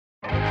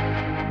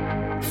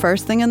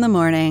First thing in the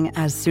morning,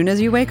 as soon as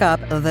you wake up,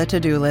 the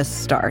to-do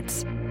list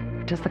starts.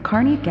 Does the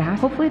car need gas?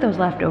 Hopefully those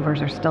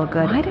leftovers are still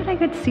good. Why did I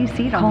get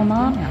CC'd on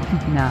Mom?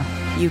 No.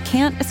 You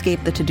can't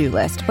escape the to-do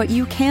list, but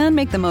you can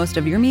make the most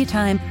of your me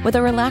time with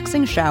a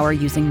relaxing shower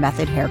using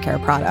Method Hair Care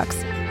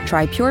products.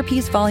 Try Pure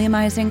Peace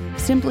Volumizing,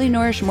 Simply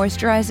Nourish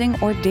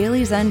Moisturizing, or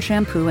Daily Zen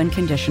Shampoo and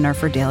Conditioner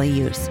for daily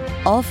use.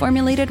 All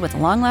formulated with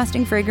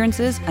long-lasting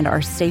fragrances and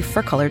are safe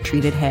for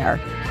color-treated hair.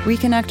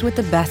 Reconnect with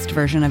the best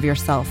version of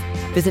yourself.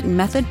 Visit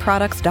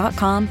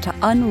methodproducts.com to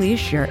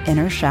unleash your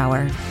inner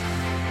shower.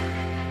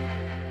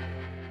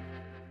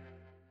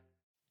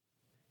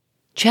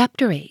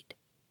 Chapter 8.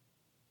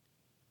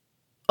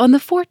 On the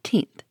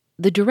 14th,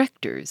 the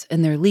directors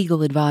and their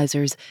legal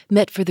advisers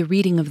met for the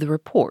reading of the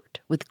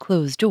report with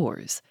closed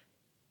doors.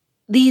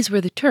 These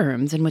were the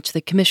terms in which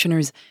the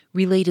commissioners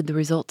related the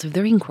results of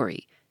their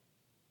inquiry: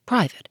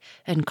 private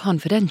and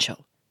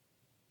confidential.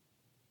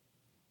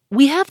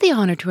 We have the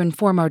honor to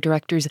inform our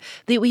directors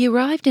that we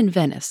arrived in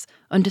Venice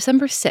on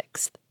December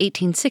 6,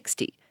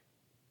 1860.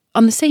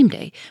 On the same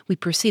day, we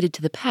proceeded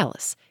to the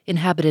palace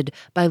inhabited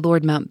by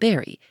Lord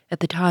Mountbarry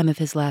at the time of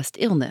his last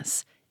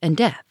illness and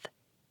death.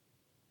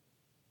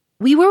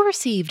 We were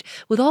received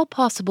with all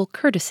possible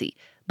courtesy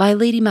by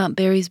Lady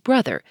Mountbarry's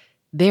brother,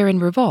 Baron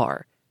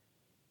Rivar.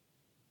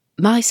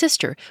 My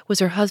sister was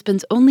her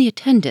husband's only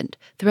attendant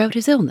throughout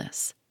his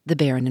illness, the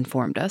Baron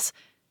informed us.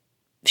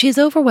 She is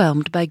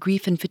overwhelmed by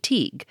grief and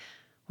fatigue,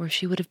 or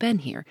she would have been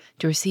here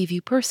to receive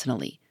you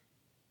personally.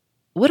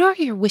 What are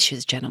your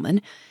wishes,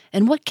 gentlemen,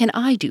 and what can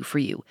I do for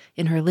you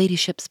in her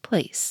ladyship's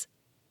place?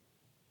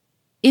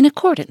 In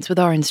accordance with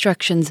our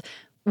instructions,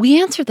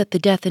 we answered that the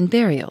death and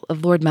burial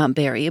of Lord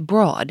Mountbarry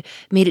abroad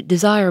made it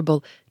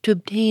desirable to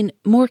obtain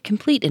more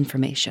complete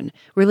information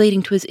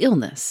relating to his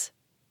illness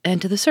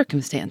and to the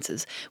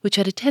circumstances which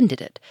had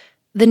attended it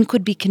than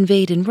could be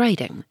conveyed in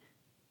writing.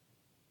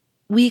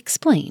 We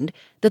explained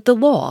that the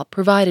law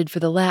provided for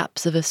the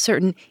lapse of a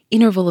certain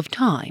interval of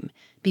time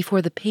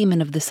before the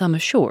payment of the sum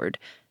assured,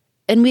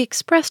 and we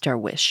expressed our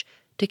wish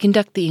to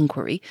conduct the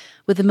inquiry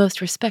with the most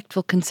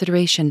respectful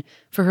consideration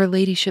for her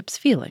ladyship's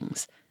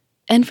feelings,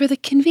 and for the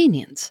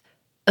convenience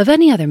of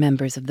any other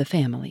members of the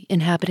family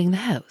inhabiting the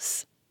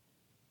house.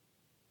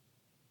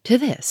 To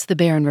this the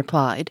Baron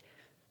replied,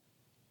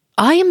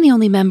 "I am the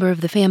only member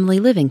of the family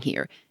living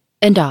here,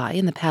 and I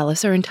and the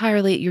palace are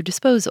entirely at your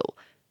disposal."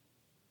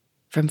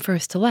 From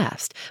first to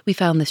last, we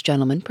found this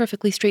gentleman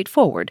perfectly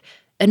straightforward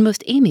and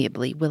most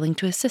amiably willing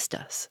to assist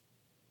us.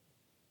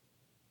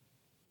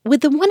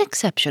 With the one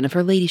exception of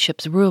her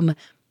ladyship's room,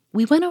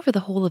 we went over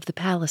the whole of the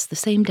palace the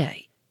same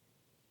day.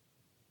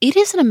 It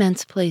is an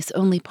immense place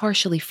only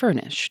partially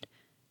furnished.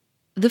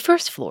 The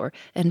first floor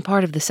and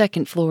part of the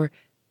second floor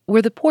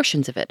were the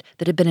portions of it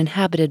that had been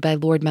inhabited by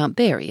Lord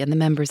Mountbarry and the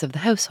members of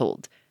the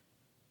household.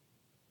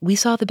 We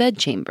saw the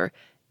bedchamber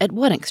at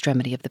one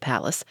extremity of the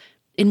palace,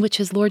 in which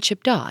his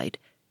lordship died,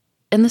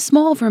 and the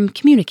small room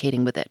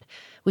communicating with it,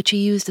 which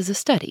he used as a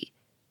study.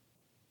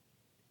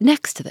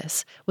 Next to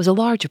this was a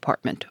large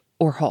apartment,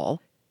 or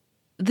hall,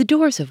 the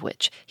doors of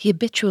which he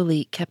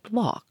habitually kept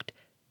locked,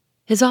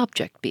 his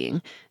object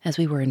being, as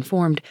we were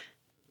informed,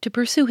 to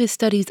pursue his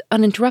studies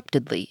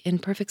uninterruptedly in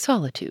perfect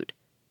solitude.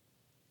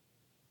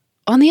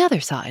 On the other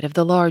side of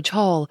the large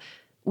hall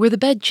were the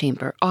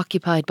bedchamber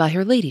occupied by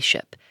her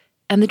ladyship,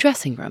 and the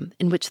dressing-room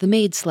in which the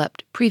maid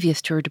slept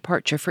previous to her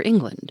departure for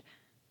England.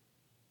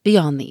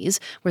 Beyond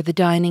these were the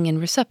dining and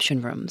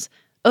reception rooms,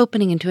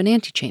 opening into an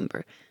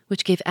antechamber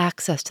which gave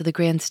access to the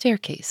grand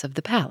staircase of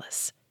the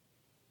palace.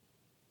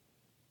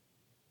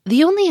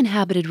 The only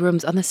inhabited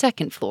rooms on the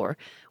second floor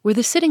were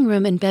the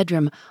sitting-room and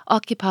bedroom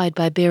occupied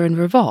by Baron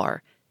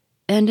Rivar,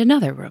 and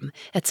another room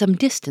at some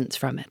distance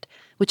from it,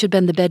 which had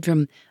been the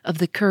bedroom of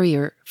the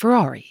courier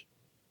Ferrari.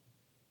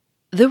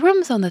 The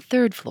rooms on the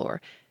third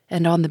floor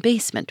and on the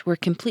basement were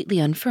completely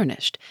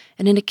unfurnished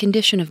and in a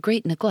condition of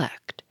great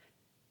neglect.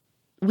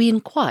 We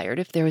inquired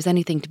if there was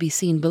anything to be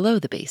seen below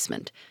the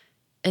basement,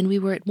 and we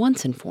were at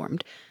once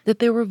informed that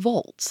there were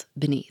vaults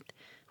beneath,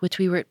 which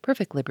we were at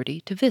perfect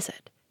liberty to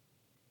visit.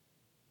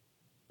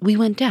 We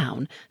went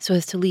down so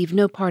as to leave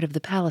no part of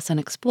the palace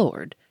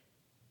unexplored.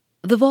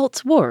 The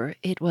vaults were,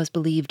 it was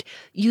believed,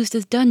 used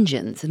as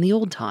dungeons in the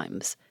old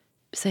times,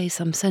 say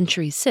some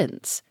centuries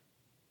since.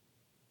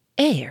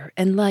 Air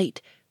and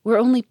light were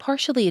only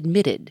partially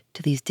admitted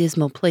to these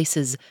dismal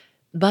places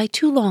by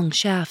two long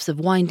shafts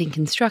of winding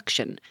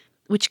construction,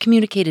 which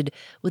communicated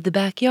with the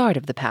backyard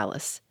of the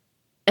palace,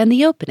 and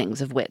the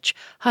openings of which,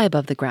 high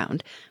above the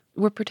ground,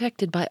 were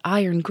protected by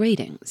iron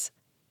gratings.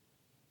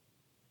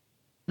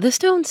 The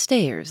stone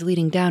stairs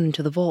leading down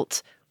into the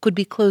vaults could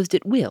be closed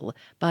at will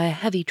by a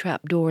heavy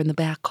trap-door in the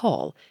back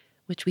hall,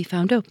 which we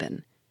found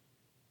open.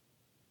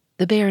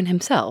 The Baron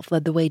himself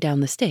led the way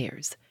down the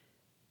stairs.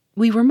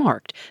 We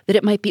remarked that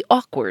it might be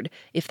awkward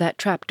if that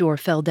trap-door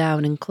fell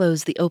down and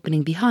closed the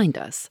opening behind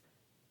us.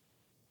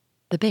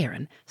 The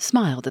Baron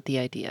smiled at the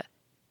idea.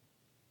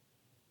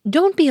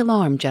 "Don't be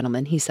alarmed,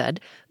 gentlemen," he said.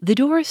 "The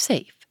door is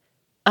safe.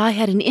 I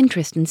had an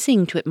interest in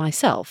seeing to it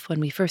myself when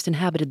we first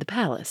inhabited the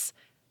palace."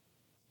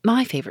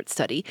 My favorite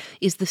study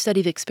is the study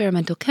of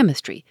experimental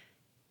chemistry,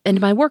 and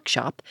my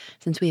workshop,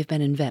 since we have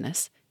been in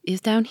Venice,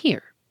 is down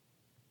here.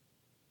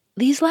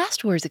 These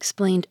last words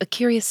explained a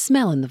curious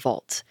smell in the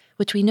vaults,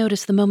 which we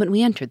noticed the moment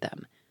we entered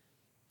them.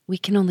 We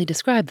can only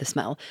describe the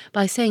smell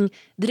by saying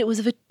that it was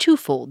of a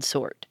twofold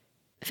sort,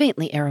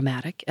 faintly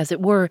aromatic, as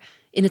it were,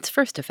 in its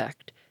first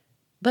effect,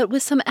 but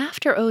with some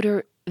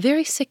after-odor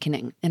very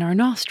sickening in our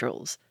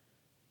nostrils.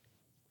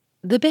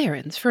 The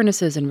barrels,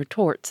 furnaces and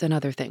retorts and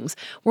other things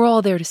were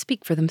all there to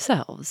speak for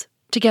themselves,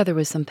 together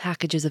with some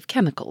packages of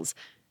chemicals,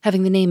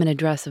 having the name and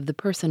address of the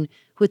person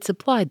who had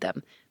supplied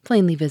them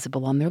plainly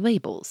visible on their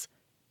labels.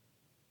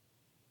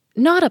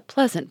 Not a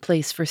pleasant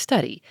place for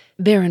study,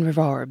 Baron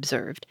Rivar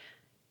observed,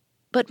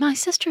 but my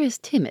sister is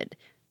timid.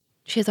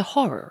 She has a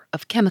horror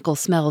of chemical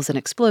smells and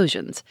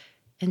explosions,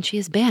 and she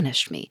has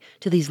banished me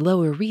to these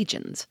lower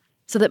regions,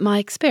 so that my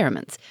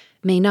experiments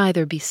may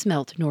neither be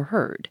smelt nor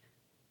heard.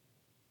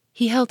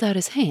 He held out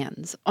his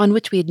hands, on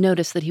which we had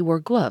noticed that he wore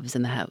gloves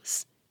in the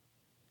house.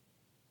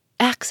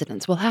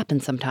 Accidents will happen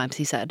sometimes,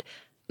 he said,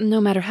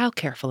 no matter how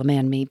careful a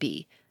man may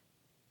be.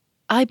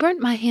 I burnt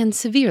my hands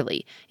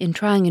severely in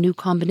trying a new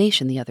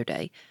combination the other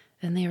day,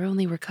 and they are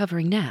only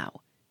recovering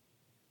now.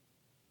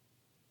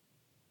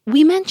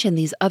 We mention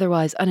these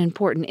otherwise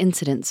unimportant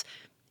incidents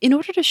in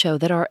order to show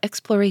that our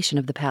exploration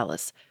of the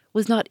palace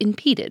was not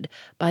impeded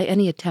by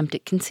any attempt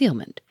at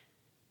concealment.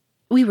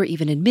 We were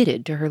even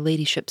admitted to her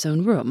ladyship's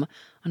own room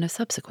on a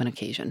subsequent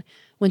occasion,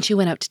 when she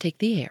went out to take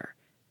the air.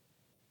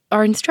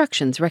 Our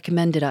instructions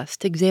recommended us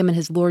to examine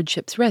his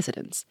lordship's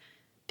residence,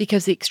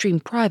 because the extreme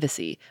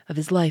privacy of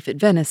his life at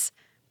Venice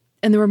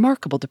and the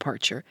remarkable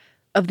departure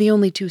of the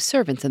only 2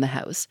 servants in the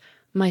house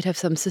might have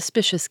some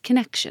suspicious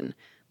connection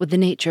with the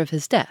nature of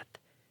his death.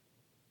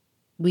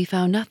 We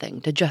found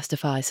nothing to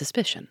justify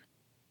suspicion.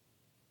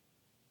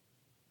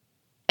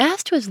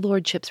 As to his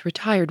lordship's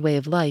retired way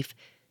of life,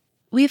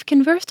 we have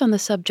conversed on the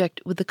subject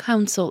with the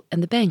counsel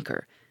and the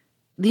banker,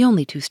 the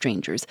only 2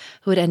 strangers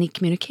who had any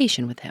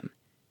communication with him.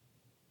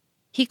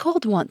 He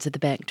called once at the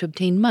bank to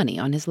obtain money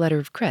on his letter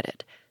of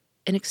credit,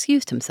 and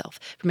excused himself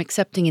from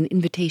accepting an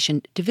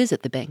invitation to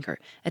visit the banker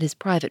at his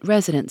private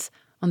residence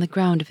on the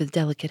ground of his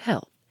delicate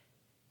health.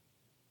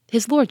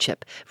 His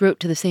lordship wrote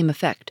to the same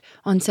effect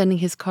on sending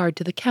his card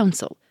to the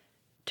council,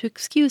 to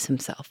excuse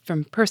himself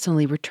from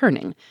personally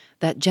returning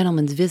that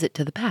gentleman's visit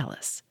to the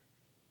palace.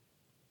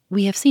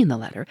 We have seen the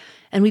letter,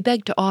 and we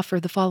beg to offer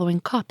the following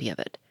copy of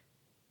it.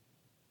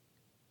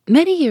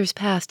 Many years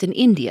past in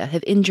India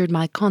have injured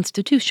my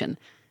constitution.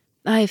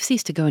 I have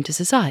ceased to go into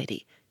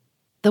society.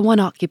 The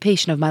one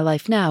occupation of my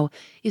life now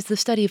is the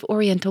study of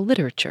Oriental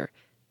literature.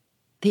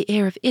 The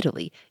air of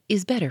Italy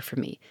is better for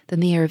me than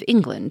the air of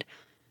England,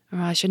 or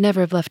I should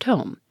never have left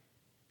home.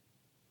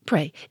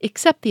 Pray,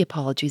 accept the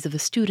apologies of a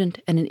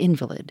student and an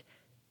invalid.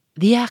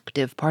 The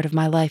active part of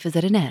my life is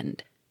at an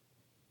end.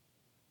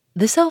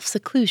 The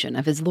self-seclusion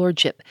of his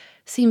lordship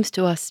seems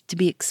to us to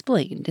be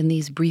explained in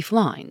these brief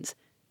lines.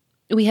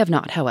 We have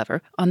not,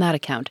 however, on that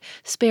account,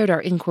 spared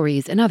our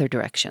inquiries in other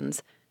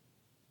directions.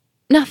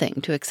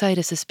 Nothing to excite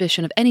a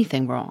suspicion of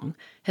anything wrong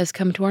has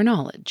come to our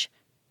knowledge.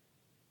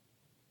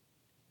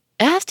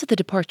 As to the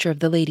departure of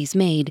the lady's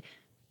maid,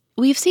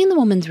 we have seen the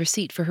woman's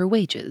receipt for her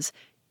wages,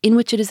 in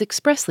which it is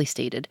expressly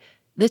stated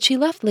that she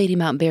left Lady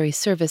Mountbarry's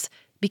service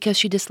because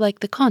she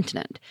disliked the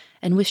continent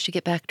and wished to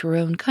get back to her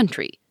own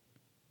country.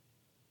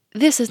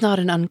 This is not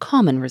an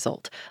uncommon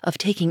result of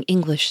taking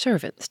English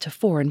servants to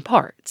foreign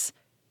parts.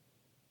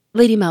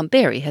 Lady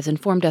Mountbarry has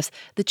informed us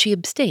that she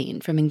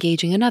abstained from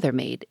engaging another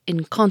maid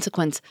in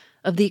consequence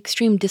of the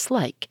extreme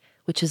dislike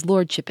which his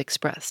lordship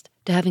expressed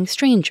to having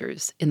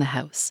strangers in the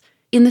house,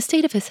 in the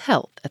state of his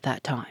health at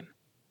that time.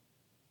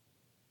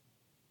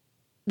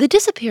 The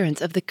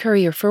disappearance of the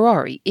courier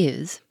Ferrari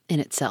is, in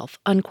itself,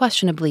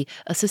 unquestionably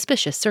a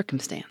suspicious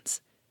circumstance.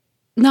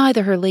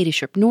 Neither her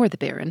ladyship nor the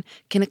Baron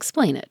can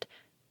explain it,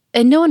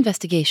 and no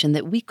investigation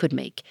that we could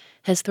make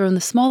has thrown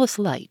the smallest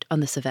light on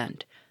this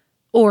event,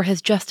 or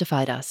has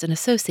justified us in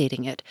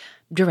associating it,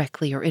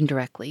 directly or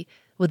indirectly,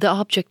 with the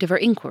object of our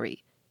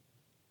inquiry.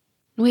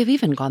 We have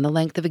even gone the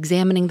length of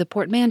examining the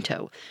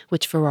portmanteau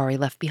which Ferrari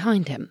left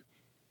behind him.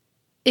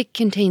 It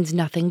contains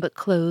nothing but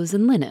clothes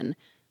and linen,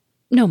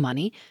 no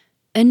money,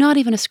 and not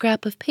even a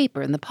scrap of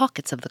paper in the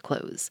pockets of the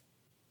clothes.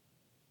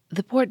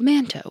 The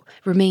portmanteau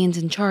remains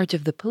in charge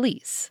of the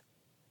police.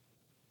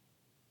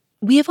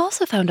 We have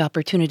also found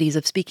opportunities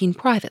of speaking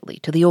privately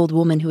to the old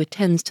woman who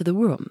attends to the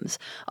rooms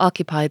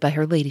occupied by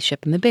her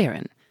ladyship and the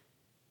Baron.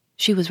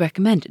 She was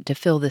recommended to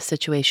fill this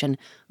situation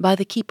by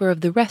the keeper of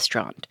the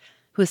restaurant,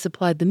 who has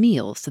supplied the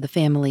meals to the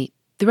family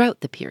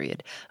throughout the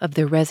period of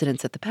their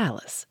residence at the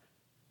palace.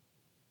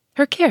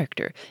 Her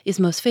character is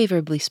most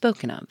favorably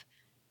spoken of.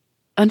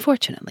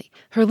 Unfortunately,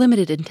 her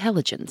limited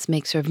intelligence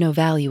makes her of no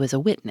value as a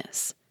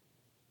witness.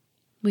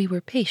 We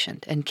were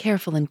patient and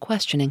careful in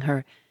questioning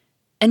her,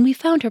 and we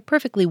found her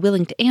perfectly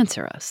willing to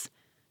answer us,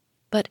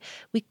 but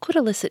we could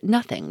elicit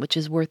nothing which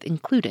is worth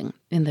including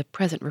in the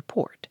present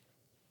report.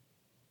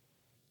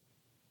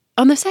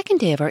 On the second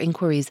day of our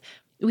inquiries,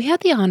 we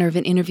had the honor of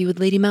an interview with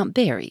Lady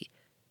Mountbarry.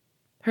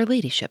 Her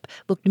ladyship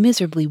looked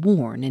miserably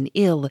worn and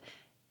ill,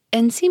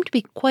 and seemed to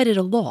be quite at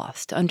a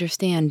loss to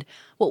understand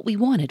what we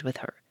wanted with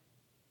her.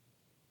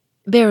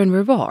 Baron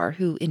Rivar,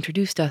 who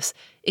introduced us,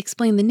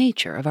 explained the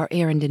nature of our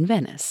errand in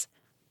Venice,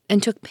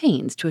 and took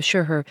pains to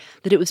assure her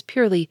that it was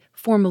purely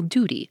formal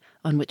duty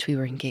on which we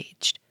were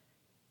engaged.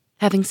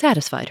 Having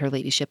satisfied her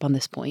ladyship on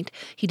this point,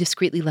 he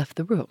discreetly left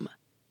the room.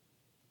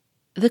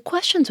 The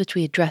questions which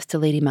we addressed to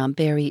Lady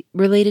Mountbarry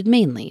related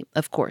mainly,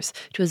 of course,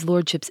 to his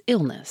lordship's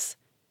illness.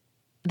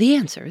 The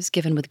answers,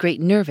 given with great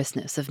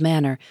nervousness of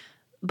manner,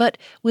 but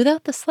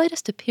without the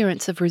slightest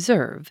appearance of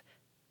reserve,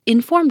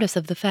 informed us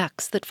of the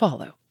facts that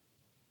follow.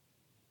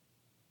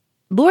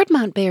 Lord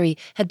Mountbarry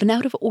had been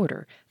out of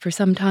order for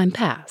some time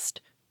past,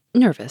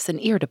 nervous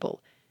and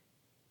irritable.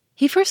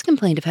 He first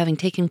complained of having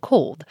taken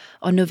cold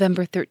on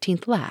November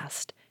 13th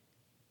last.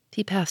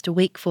 He passed a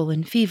wakeful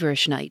and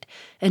feverish night,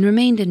 and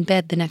remained in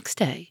bed the next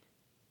day.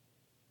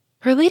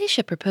 Her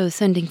ladyship proposed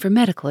sending for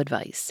medical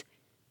advice.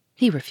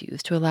 He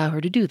refused to allow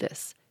her to do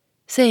this,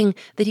 saying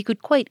that he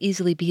could quite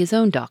easily be his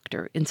own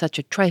doctor in such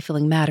a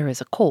trifling matter as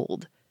a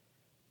cold.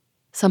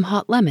 Some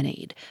hot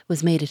lemonade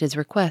was made at his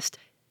request,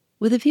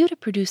 with a view to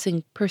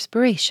producing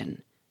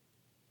perspiration.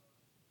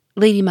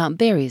 Lady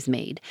Mountbarry's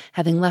maid,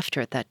 having left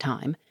her at that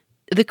time,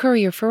 the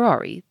courier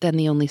Ferrari, then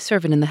the only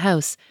servant in the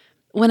house,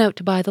 went out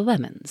to buy the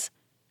lemons.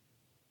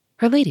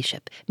 Her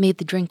ladyship made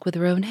the drink with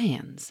her own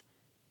hands.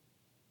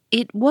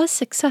 It was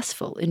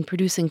successful in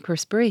producing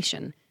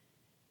perspiration,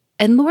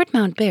 and Lord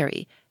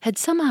Mountbarry had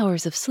some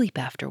hours of sleep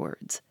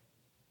afterwards.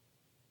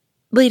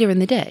 Later in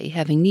the day,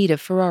 having need of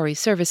Ferrari's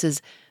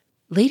services,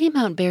 Lady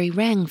Mountbarry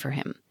rang for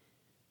him.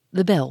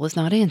 The bell was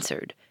not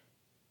answered.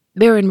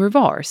 Baron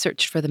Rivar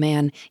searched for the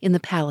man in the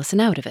palace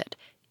and out of it,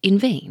 in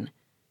vain.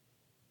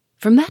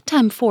 From that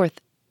time forth,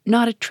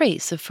 not a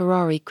trace of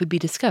Ferrari could be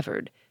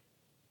discovered.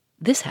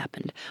 This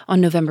happened on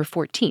November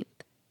 14th.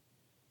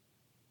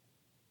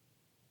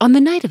 On the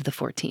night of the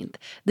 14th,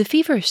 the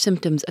feverish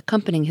symptoms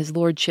accompanying his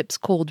lordship's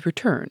cold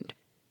returned.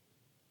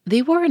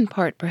 They were in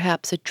part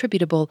perhaps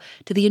attributable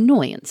to the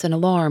annoyance and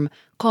alarm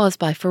caused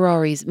by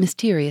Ferrari's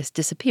mysterious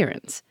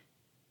disappearance.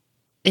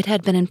 It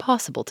had been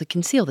impossible to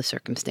conceal the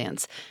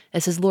circumstance,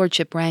 as his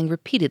lordship rang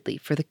repeatedly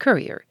for the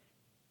courier,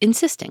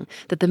 insisting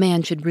that the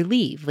man should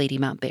relieve Lady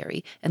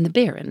Mountbarry and the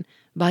Baron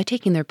by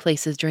taking their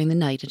places during the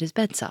night at his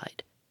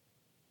bedside.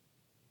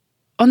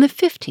 On the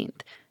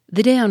 15th,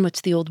 the day on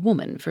which the old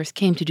woman first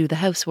came to do the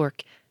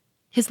housework,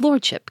 his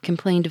lordship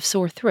complained of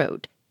sore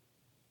throat,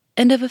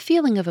 and of a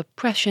feeling of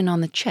oppression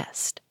on the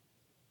chest.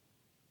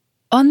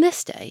 On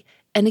this day,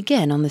 and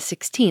again on the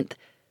 16th,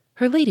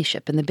 her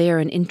ladyship and the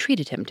Baron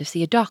entreated him to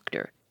see a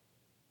doctor.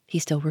 He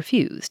still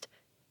refused.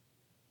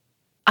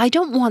 "I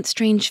don't want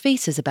strange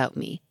faces about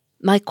me.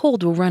 My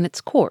cold will run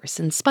its course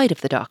in spite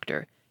of the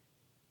doctor."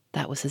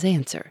 That was his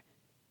answer.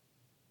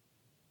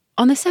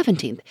 On the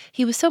 17th,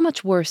 he was so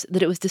much worse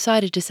that it was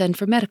decided to send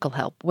for medical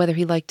help, whether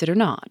he liked it or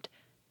not.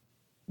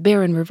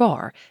 Baron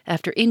Rivar,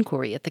 after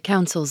inquiry at the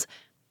councils,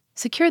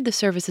 secured the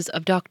services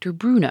of Dr.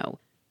 Bruno,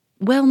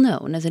 well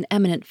known as an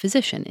eminent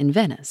physician in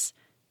Venice,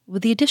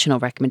 with the additional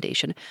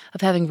recommendation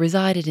of having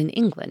resided in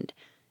England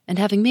and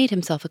having made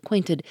himself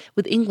acquainted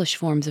with English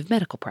forms of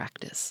medical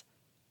practice.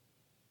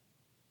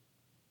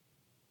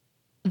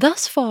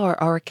 Thus far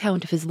our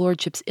account of his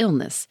lordship's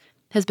illness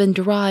has been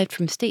derived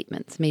from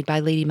statements made by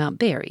Lady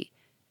Mountbarry.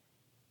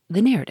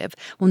 The narrative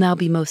will now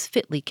be most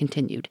fitly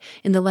continued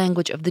in the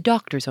language of the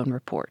doctor's own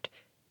report,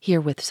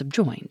 herewith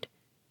subjoined.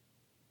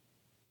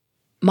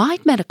 My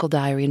medical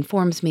diary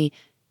informs me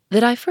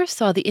that I first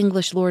saw the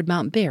English Lord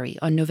Mountbarry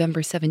on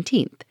November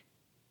 17th.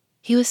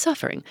 He was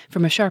suffering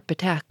from a sharp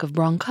attack of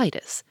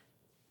bronchitis.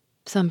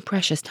 Some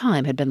precious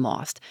time had been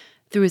lost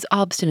through his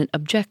obstinate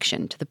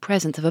objection to the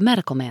presence of a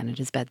medical man at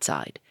his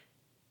bedside.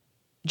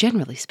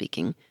 Generally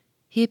speaking,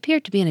 he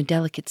appeared to be in a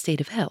delicate state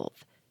of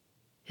health.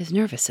 His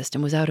nervous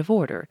system was out of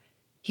order.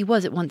 He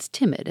was at once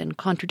timid and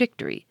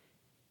contradictory.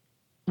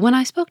 When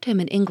I spoke to him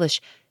in English,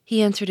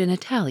 he answered in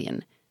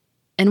Italian,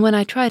 and when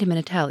I tried him in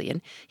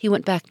Italian, he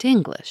went back to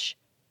English.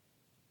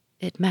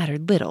 It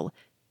mattered little.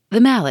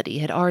 The malady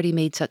had already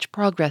made such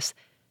progress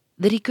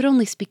that he could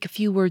only speak a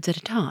few words at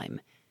a time,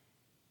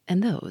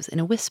 and those in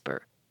a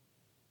whisper.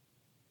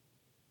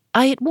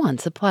 I at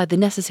once applied the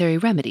necessary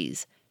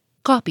remedies.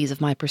 Copies of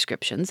my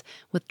prescriptions,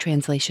 with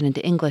translation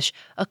into English,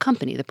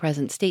 accompany the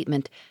present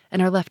statement and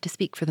are left to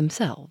speak for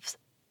themselves.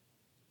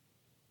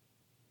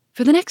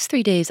 For the next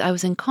 3 days I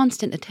was in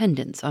constant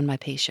attendance on my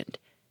patient.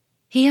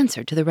 He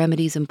answered to the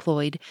remedies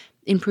employed,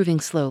 improving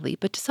slowly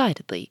but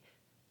decidedly.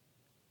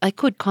 I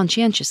could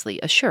conscientiously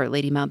assure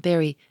Lady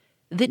Mountbarry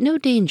that no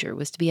danger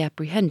was to be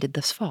apprehended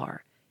thus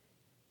far.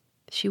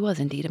 She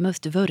was indeed a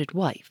most devoted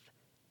wife.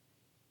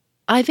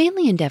 I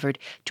vainly endeavoured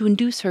to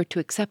induce her to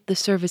accept the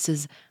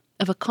services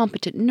of a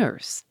competent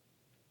nurse.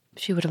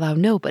 She would allow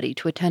nobody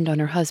to attend on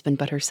her husband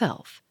but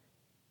herself.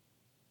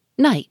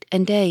 Night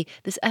and day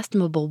this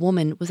estimable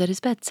woman was at his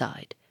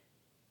bedside.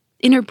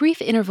 In her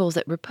brief intervals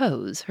at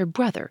repose, her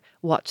brother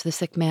watched the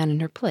sick man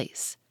in her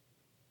place.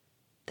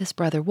 This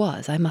brother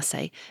was, I must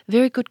say,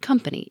 very good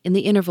company in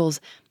the intervals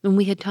when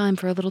we had time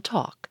for a little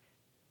talk.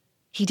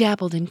 He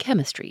dabbled in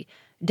chemistry,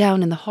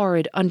 down in the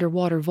horrid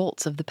underwater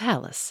vaults of the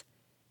palace,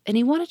 and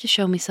he wanted to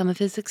show me some of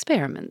his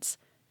experiments.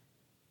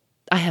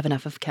 I have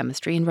enough of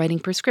chemistry in writing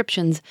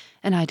prescriptions,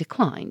 and I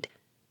declined.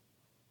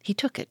 He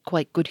took it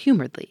quite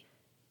good-humoredly.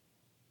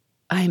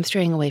 I am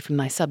straying away from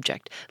my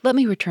subject. Let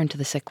me return to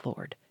the sick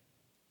lord.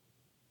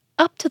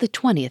 Up to the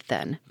 20th,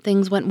 then,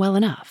 things went well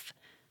enough.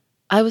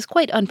 I was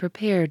quite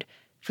unprepared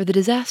for the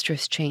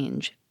disastrous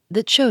change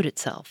that showed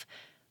itself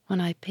when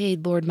I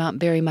paid Lord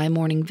Mountbarry my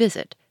morning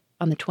visit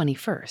on the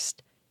 21st.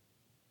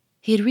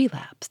 He had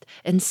relapsed,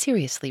 and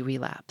seriously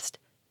relapsed.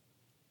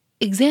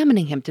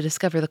 Examining him to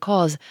discover the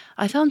cause,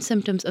 I found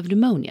symptoms of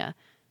pneumonia,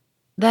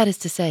 that is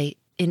to say,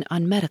 in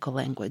unmedical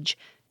language,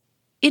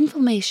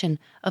 inflammation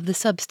of the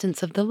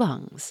substance of the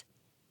lungs.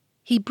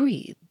 He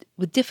breathed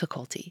with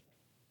difficulty,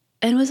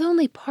 and was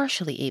only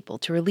partially able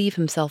to relieve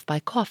himself by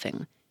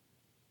coughing.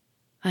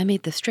 I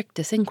made the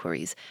strictest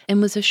inquiries, and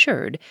was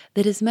assured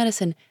that his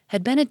medicine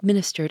had been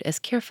administered as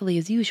carefully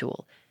as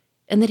usual,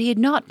 and that he had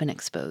not been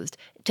exposed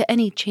to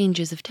any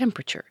changes of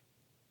temperature.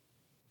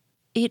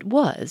 It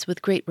was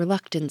with great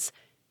reluctance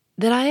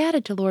that I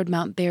added to Lord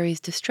Mountbarry's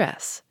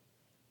distress,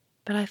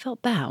 but I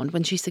felt bound,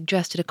 when she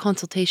suggested a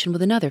consultation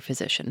with another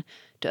physician,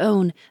 to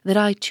own that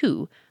I,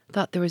 too,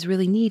 thought there was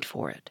really need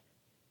for it.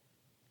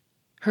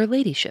 Her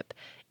ladyship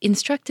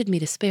instructed me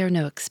to spare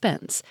no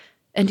expense,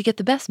 and to get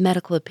the best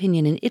medical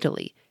opinion in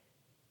Italy.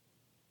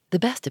 The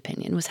best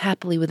opinion was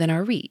happily within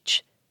our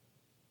reach.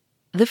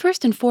 The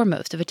first and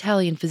foremost of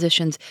Italian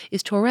physicians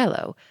is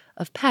Torello,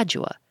 of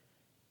Padua.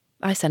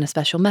 I sent a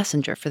special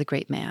messenger for the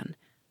great man.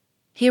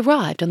 He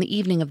arrived on the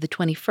evening of the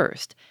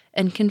 21st,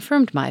 and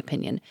confirmed my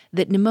opinion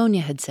that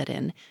pneumonia had set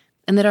in,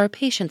 and that our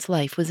patient's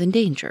life was in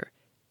danger.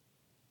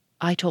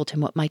 I told him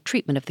what my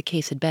treatment of the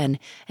case had been,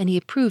 and he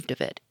approved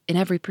of it in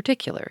every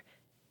particular.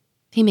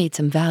 He made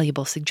some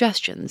valuable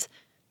suggestions,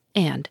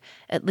 and,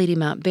 at Lady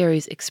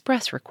Mountbarry's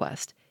express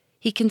request,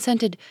 he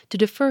consented to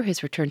defer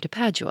his return to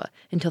Padua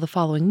until the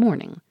following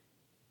morning.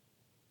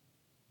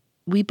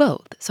 We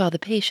both saw the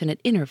patient at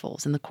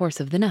intervals in the course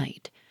of the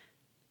night.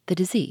 The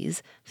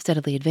disease,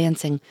 steadily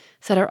advancing,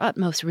 set our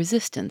utmost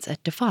resistance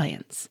at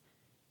defiance.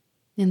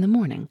 In the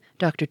morning,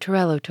 Dr.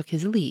 Torello took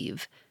his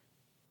leave.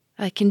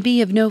 "I can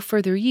be of no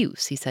further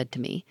use," he said to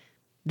me.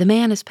 "The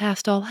man is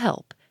past all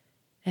help,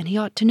 and he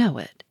ought to know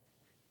it."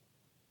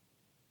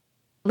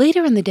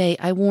 Later in the day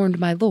I warned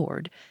my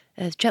lord,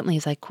 as gently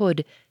as I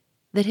could,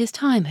 that his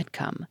time had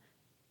come.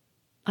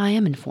 I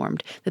am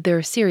informed that there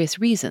are serious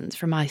reasons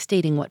for my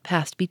stating what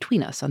passed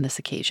between us on this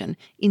occasion,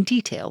 in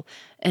detail,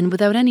 and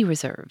without any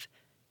reserve.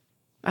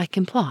 I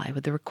comply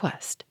with the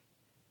request.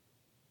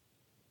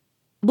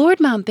 Lord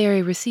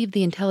Mountbarry received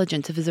the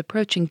intelligence of his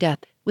approaching death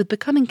with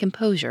becoming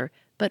composure,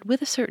 but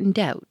with a certain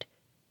doubt.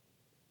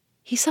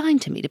 He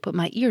signed to me to put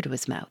my ear to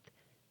his mouth.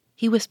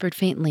 He whispered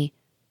faintly,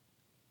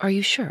 "Are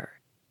you sure?"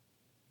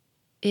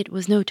 It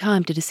was no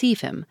time to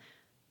deceive him.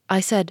 I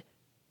said,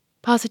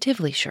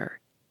 "Positively sure."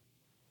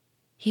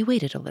 He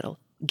waited a little,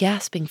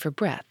 gasping for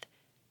breath,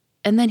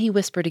 and then he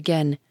whispered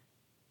again,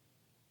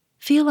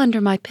 "Feel under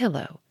my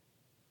pillow."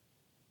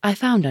 I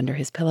found under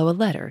his pillow a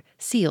letter,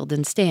 sealed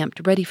and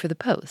stamped, ready for the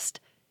post.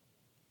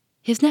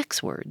 His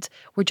next words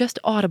were just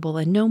audible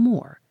and no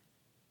more.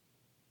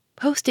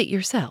 "Post it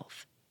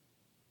yourself."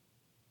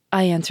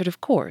 I answered, of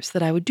course,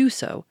 that I would do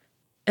so,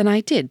 and I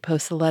did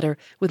post the letter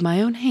with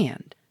my own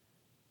hand.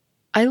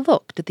 I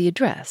looked at the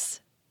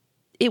address.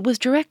 It was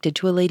directed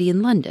to a lady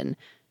in London.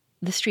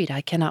 The street I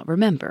cannot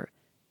remember.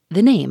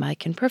 The name I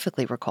can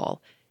perfectly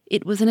recall.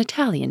 It was an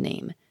Italian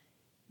name,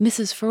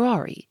 Mrs.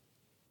 Ferrari.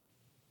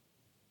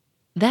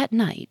 That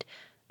night,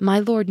 my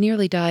lord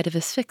nearly died of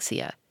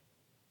asphyxia.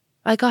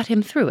 I got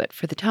him through it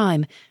for the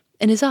time,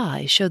 and his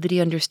eyes showed that he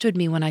understood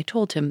me when I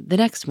told him, the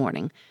next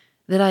morning,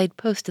 that I had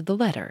posted the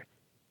letter.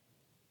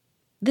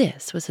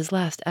 This was his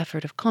last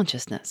effort of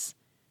consciousness.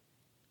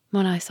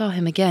 When I saw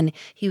him again,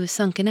 he was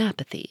sunk in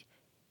apathy.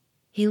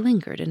 He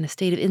lingered in a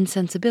state of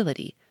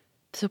insensibility,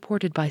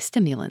 supported by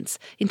stimulants,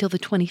 until the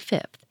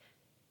 25th,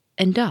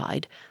 and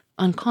died,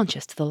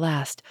 unconscious to the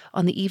last,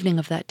 on the evening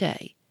of that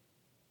day.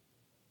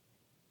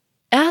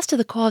 As to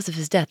the cause of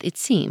his death, it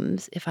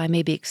seems, if I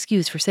may be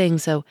excused for saying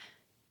so,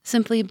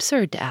 simply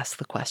absurd to ask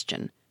the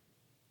question.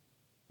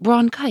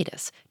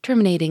 Bronchitis,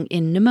 terminating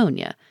in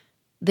pneumonia.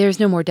 There is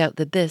no more doubt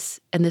that this,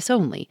 and this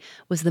only,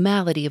 was the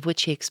malady of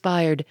which he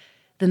expired,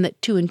 than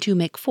that 2 and 2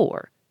 make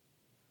 4.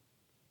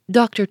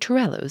 Dr.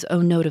 Torello's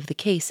own note of the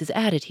case is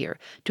added here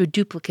to a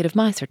duplicate of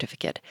my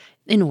certificate,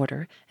 in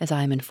order, as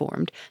I am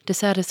informed, to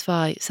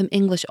satisfy some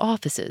English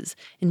offices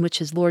in which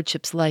his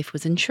lordship's life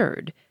was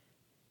insured.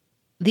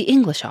 The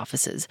English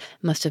offices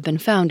must have been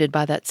founded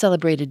by that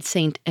celebrated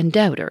saint and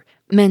doubter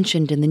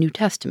mentioned in the New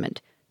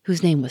Testament,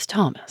 whose name was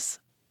Thomas.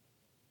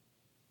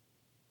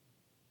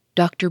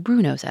 Dr.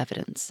 Bruno's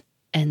evidence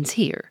ends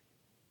here.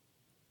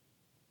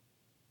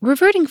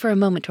 Reverting for a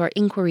moment to our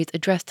inquiries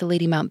addressed to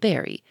Lady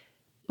Mountbarry,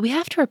 we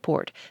have to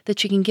report that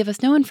she can give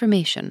us no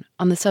information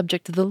on the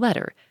subject of the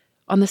letter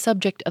on the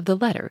subject of the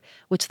letter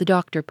which the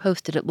doctor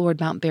posted at Lord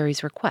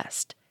Mountbarry's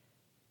request.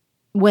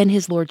 When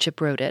his lordship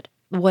wrote it,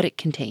 what it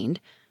contained,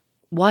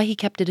 why he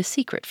kept it a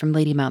secret from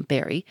Lady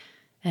Mountbarry,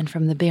 and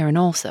from the Baron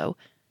also,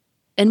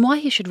 and why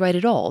he should write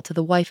it all to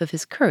the wife of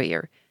his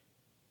courier.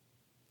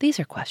 These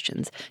are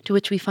questions to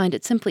which we find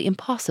it simply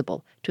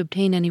impossible to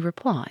obtain any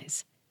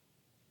replies.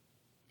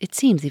 It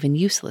seems even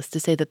useless to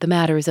say that the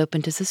matter is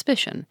open to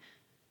suspicion.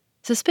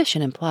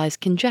 Suspicion implies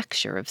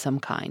conjecture of some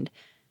kind,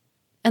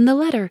 and the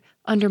letter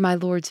under my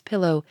lord's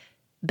pillow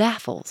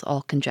baffles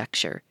all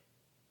conjecture.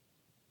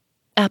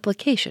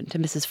 Application to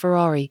Mrs.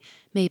 Ferrari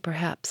may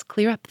perhaps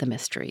clear up the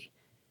mystery.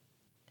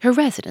 Her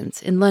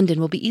residence in London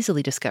will be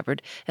easily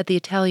discovered at the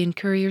Italian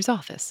courier's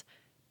office,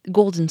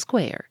 Golden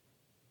Square.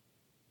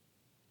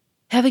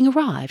 Having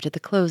arrived at the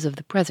close of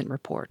the present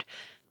report,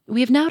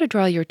 we have now to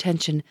draw your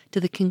attention to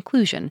the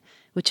conclusion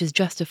which is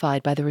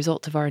justified by the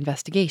result of our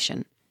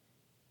investigation.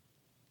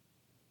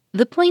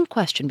 The plain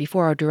question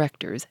before our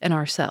directors and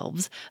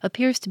ourselves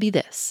appears to be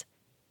this: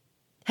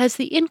 has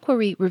the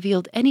inquiry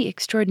revealed any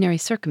extraordinary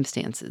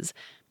circumstances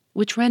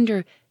which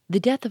render the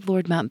death of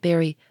Lord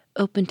Mountbarry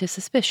open to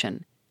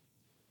suspicion?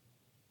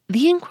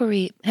 The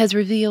inquiry has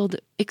revealed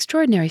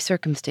extraordinary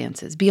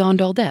circumstances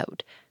beyond all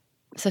doubt,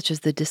 such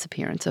as the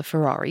disappearance of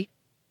Ferrari,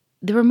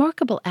 the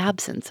remarkable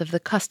absence of the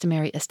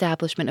customary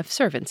establishment of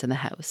servants in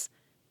the house,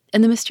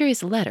 and the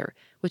mysterious letter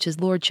which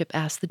his lordship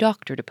asked the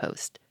doctor to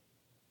post.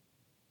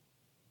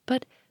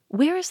 But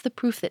where is the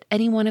proof that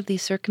any one of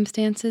these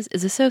circumstances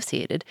is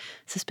associated,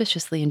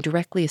 suspiciously and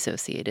directly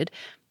associated,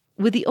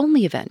 with the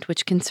only event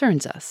which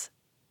concerns us,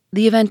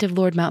 the event of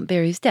Lord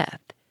Mountbarry's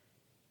death?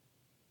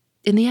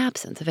 In the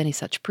absence of any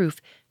such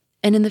proof,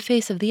 and in the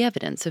face of the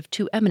evidence of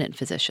two eminent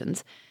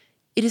physicians,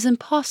 it is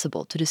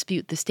impossible to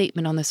dispute the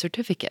statement on the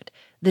certificate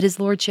that his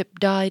lordship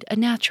died a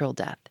natural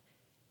death.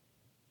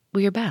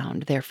 We are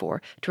bound,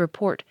 therefore, to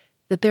report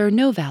that there are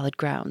no valid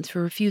grounds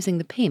for refusing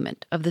the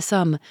payment of the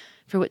sum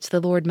for which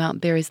the Lord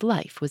Mountbarry's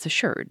life was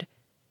assured.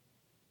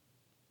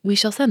 We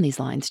shall send these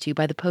lines to you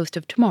by the post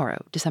of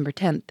tomorrow, December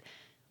 10th,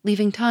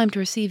 leaving time to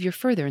receive your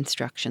further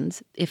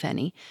instructions, if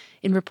any,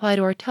 in reply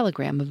to our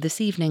telegram of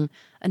this evening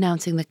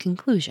announcing the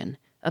conclusion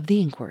of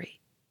the inquiry.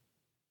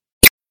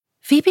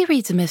 Phoebe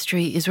Reads a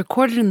Mystery is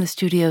recorded in the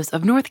studios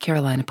of North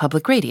Carolina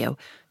Public Radio,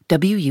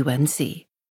 WUNC.